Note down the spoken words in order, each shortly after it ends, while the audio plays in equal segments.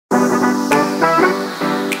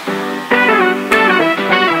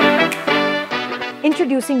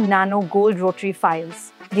Introducing Nano Gold Rotary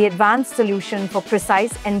Files, the advanced solution for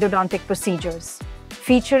precise endodontic procedures.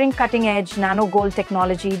 Featuring cutting-edge nano gold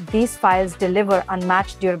technology, these files deliver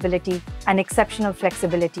unmatched durability and exceptional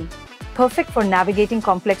flexibility. Perfect for navigating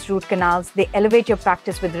complex root canals, they elevate your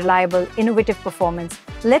practice with reliable, innovative performance.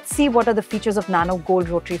 Let's see what are the features of Nano Gold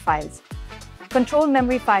Rotary Files. Control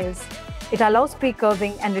memory files. It allows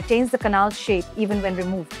pre-curving and retains the canal's shape even when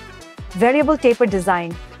removed. Variable taper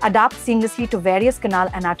design adapts seamlessly to various canal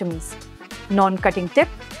anatomies. Non-cutting tip.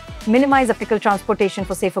 Minimize apical transportation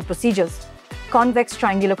for safer procedures. Convex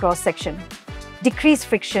triangular cross-section. Decrease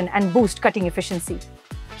friction and boost cutting efficiency.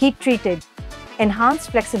 Heat-treated.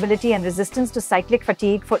 Enhanced flexibility and resistance to cyclic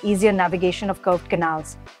fatigue for easier navigation of curved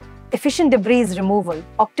canals. Efficient debris removal.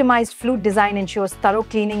 Optimized flute design ensures thorough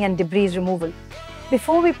cleaning and debris removal.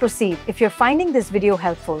 Before we proceed, if you're finding this video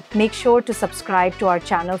helpful, make sure to subscribe to our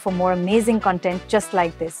channel for more amazing content just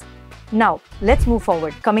like this. Now, let's move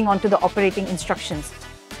forward, coming on to the operating instructions.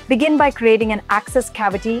 Begin by creating an access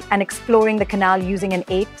cavity and exploring the canal using an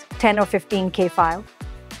 8, 10 or 15K file.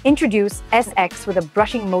 Introduce SX with a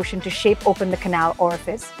brushing motion to shape open the canal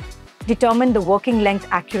orifice. Determine the working length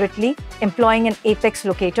accurately, employing an apex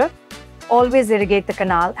locator. Always irrigate the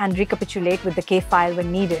canal and recapitulate with the K file when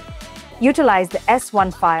needed. Utilize the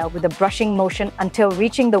S1 file with a brushing motion until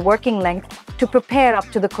reaching the working length to prepare up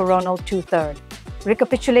to the coronal 2/3.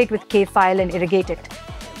 Recapitulate with K file and irrigate it.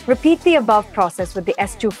 Repeat the above process with the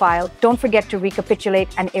S2 file. Don't forget to recapitulate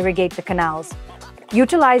and irrigate the canals.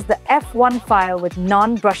 Utilize the F1 file with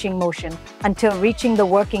non-brushing motion until reaching the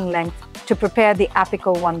working length to prepare the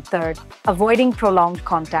apical 1/3, avoiding prolonged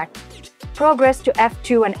contact. Progress to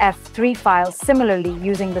F2 and F3 files similarly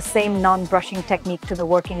using the same non-brushing technique to the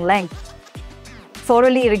working length.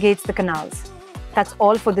 Thoroughly irrigates the canals. That's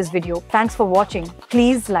all for this video. Thanks for watching.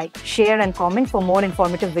 Please like, share and comment for more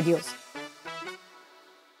informative videos.